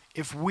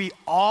 If we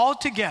all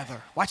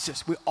together, watch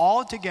this, we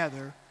all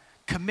together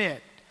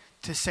commit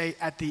to say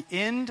at the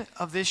end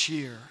of this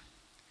year,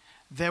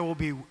 there will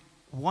be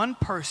one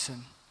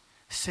person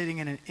sitting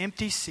in an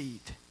empty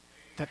seat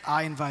that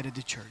I invited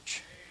to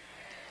church.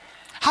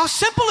 How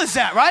simple is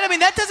that, right? I mean,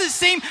 that doesn't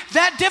seem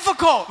that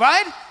difficult,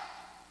 right?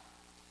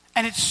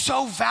 And it's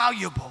so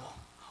valuable.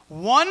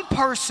 One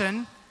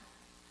person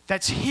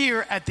that's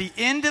here at the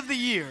end of the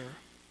year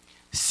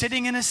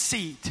sitting in a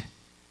seat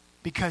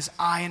because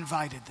I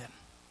invited them.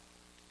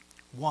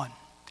 One.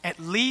 At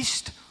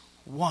least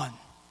one.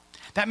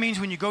 That means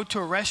when you go to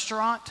a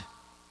restaurant,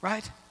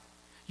 right?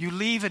 You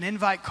leave an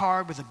invite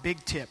card with a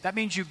big tip. That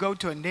means you go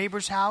to a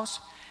neighbor's house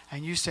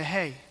and you say,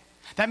 hey.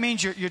 That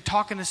means you're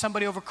talking to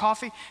somebody over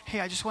coffee. Hey,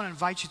 I just want to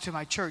invite you to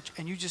my church.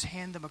 And you just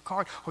hand them a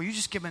card or you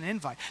just give them an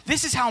invite.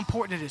 This is how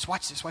important it is.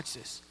 Watch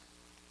this.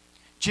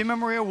 Jim and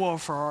Maria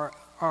Wolf are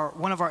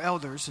one of our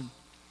elders and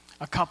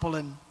a couple.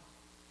 And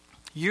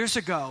years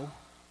ago,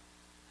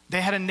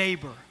 they had a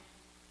neighbor.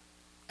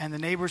 And the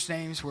neighbors'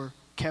 names were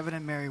Kevin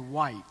and Mary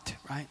White,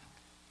 right?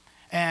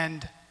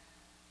 And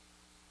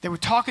they were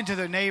talking to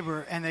their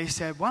neighbor and they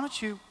said, why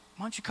don't you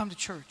come to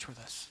church with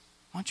us?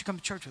 Why don't you come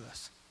to church with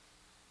us?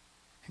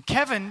 And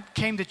Kevin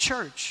came to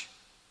church,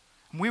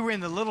 and we were in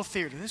the little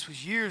theater. This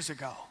was years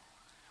ago.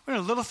 We were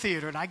in a little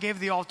theater, and I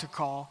gave the altar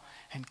call,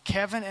 and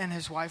Kevin and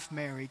his wife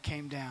Mary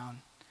came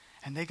down,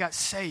 and they got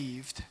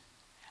saved,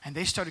 and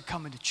they started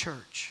coming to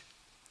church,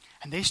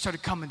 and they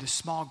started coming to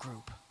small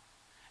group,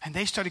 and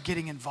they started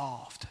getting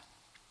involved.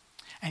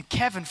 And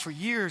Kevin, for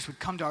years, would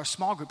come to our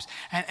small groups,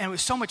 and it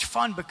was so much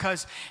fun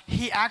because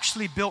he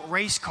actually built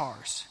race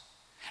cars.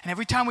 And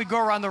every time we'd go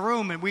around the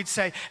room and we'd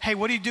say, hey,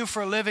 what do you do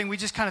for a living? We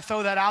just kind of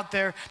throw that out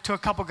there to a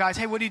couple guys.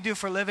 Hey, what do you do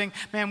for a living?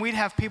 Man, we'd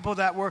have people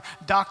that were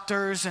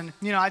doctors and,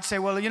 I'd say,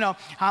 well,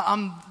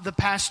 I'm the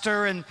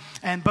pastor.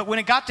 But when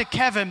it got to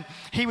Kevin,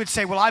 he would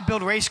say, well, I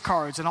build race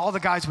cars. And all the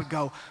guys would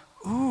go,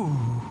 ooh,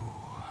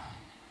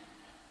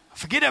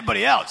 forget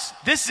everybody else.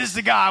 This is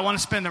the guy I want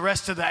to spend the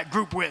rest of that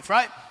group with,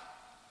 right?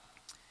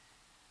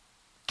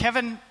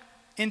 Kevin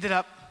ended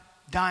up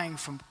dying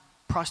from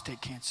prostate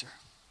cancer.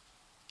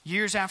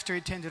 Years after he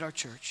attended our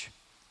church.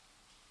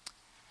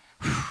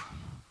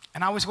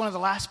 And I was one of the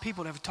last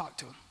people to ever talk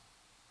to him.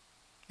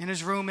 In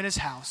his room, in his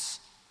house.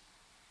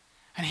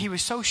 And he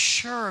was so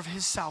sure of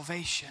his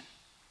salvation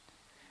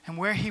and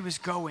where he was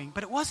going.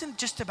 But it wasn't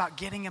just about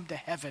getting him to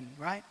heaven,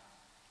 right?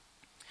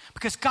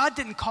 Because God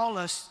didn't call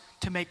us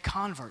to make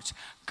converts.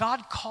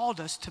 God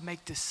called us to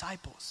make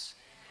disciples.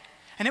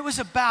 And it was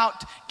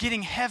about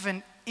getting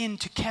heaven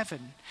into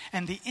Kevin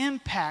and the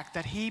impact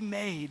that he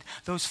made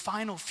those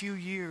final few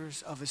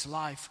years of his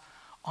life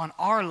on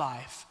our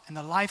life and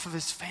the life of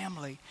his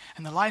family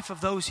and the life of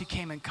those he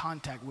came in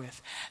contact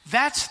with.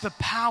 That's the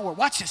power.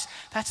 Watch this.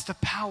 That's the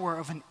power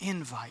of an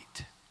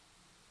invite.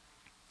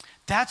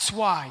 That's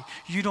why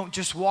you don't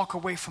just walk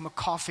away from a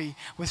coffee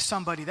with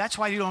somebody. That's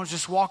why you don't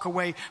just walk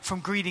away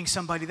from greeting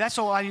somebody. That's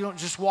why you don't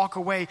just walk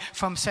away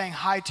from saying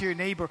hi to your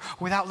neighbor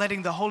without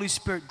letting the Holy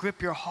Spirit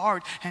grip your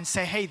heart and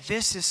say, hey,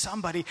 this is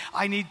somebody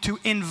I need to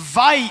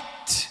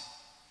invite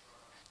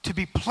to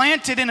be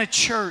planted in a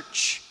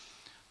church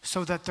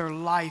so that their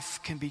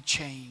life can be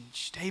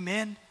changed.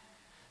 Amen?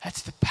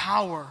 That's the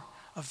power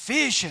of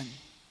vision.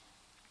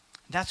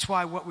 That's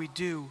why what we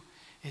do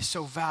is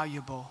so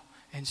valuable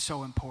and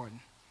so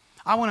important.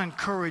 I want to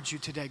encourage you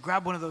today.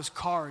 Grab one of those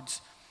cards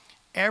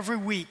every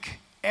week,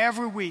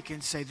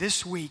 and say,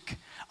 this week,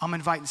 I'm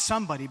inviting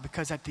somebody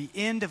because at the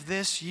end of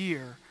this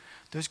year,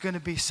 there's going to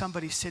be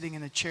somebody sitting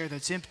in a chair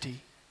that's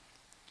empty.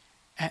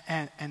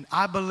 And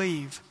I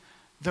believe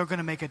they're going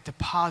to make a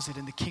deposit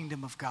in the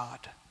kingdom of God.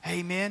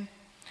 Amen?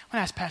 I'm going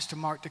to ask Pastor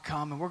Mark to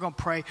come, and we're going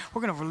to pray.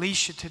 We're going to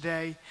release you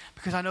today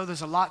because I know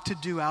there's a lot to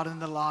do out in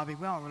the lobby.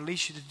 We want to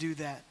release you to do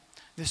that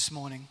this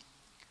morning.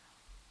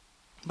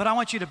 But I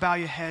want you to bow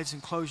your heads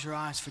and close your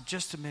eyes for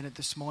just a minute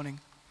this morning.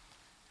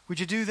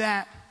 Would you do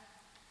that?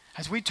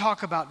 As we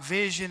talk about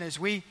vision, as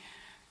we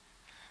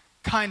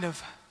kind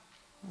of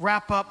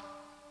wrap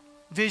up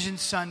Vision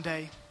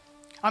Sunday,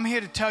 I'm here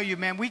to tell you,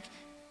 man,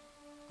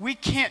 we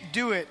can't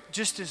do it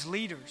just as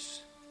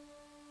leaders.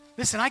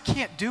 Listen, I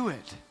can't do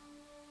it.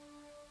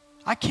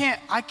 I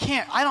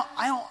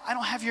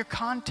don't have your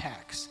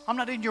contacts. I'm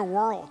not in your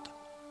world.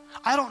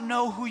 I don't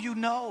know who you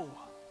know.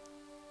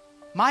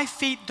 My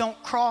feet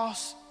don't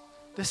cross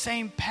the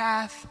same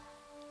path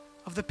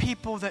of the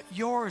people that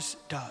yours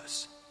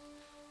does.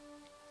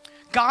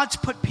 God's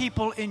put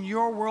people in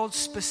your world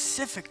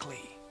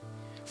specifically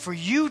for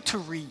you to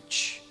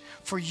reach,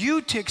 for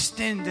you to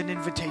extend an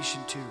invitation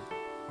to.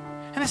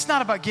 And it's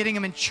not about getting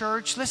them in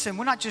church. Listen,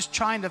 we're not just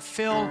trying to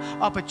fill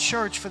up a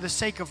church for the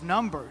sake of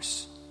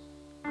numbers.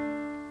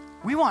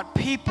 We want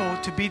people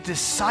to be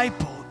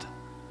discipled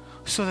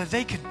so that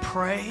they can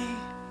pray,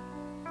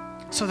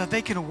 so that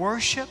they can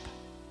worship,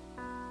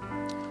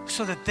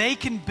 so that they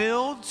can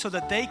build, so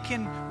that they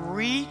can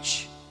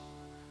reach,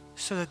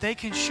 so that they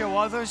can show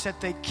others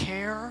that they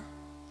care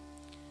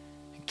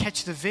and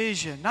catch the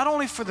vision, not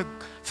only for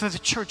the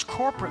church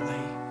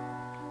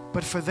corporately,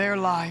 but for their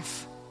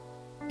life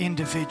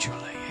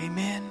individually.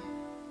 Amen.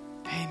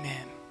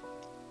 Amen.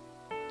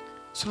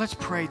 So let's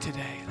pray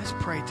today. Let's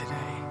pray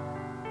today.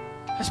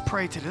 Let's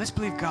pray today. Let's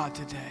believe God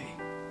today.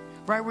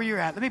 Right where you're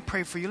at, let me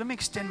pray for you. Let me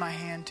extend my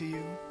hand to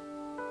you.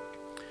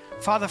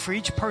 Father, for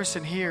each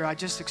person here, I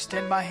just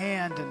extend my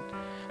hand and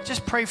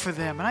just pray for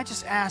them. And I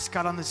just ask,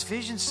 God, on this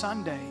Vision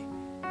Sunday,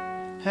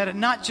 that it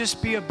not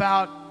just be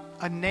about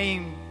a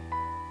name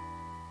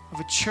of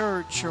a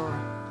church or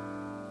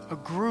a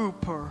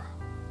group or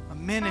a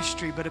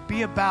ministry, but it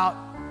be about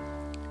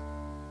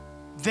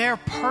their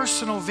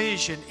personal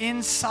vision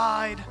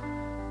inside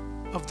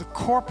of the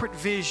corporate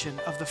vision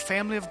of the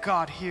family of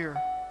God here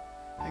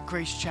at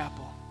Grace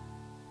Chapel.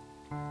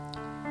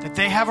 That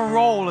they have a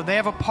role and they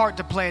have a part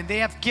to play and they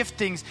have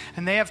giftings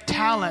and they have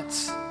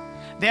talents.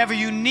 They have a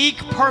unique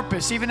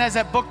purpose, even as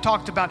that book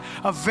talked about,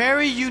 a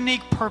very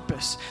unique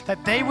purpose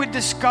that they would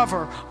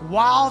discover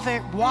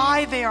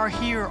why they are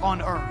here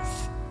on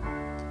earth.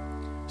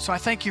 So I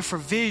thank you for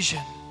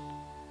vision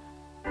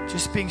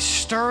just being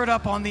stirred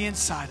up on the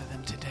inside of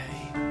them today.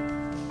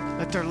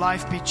 Let their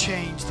life be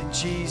changed in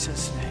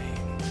Jesus' name.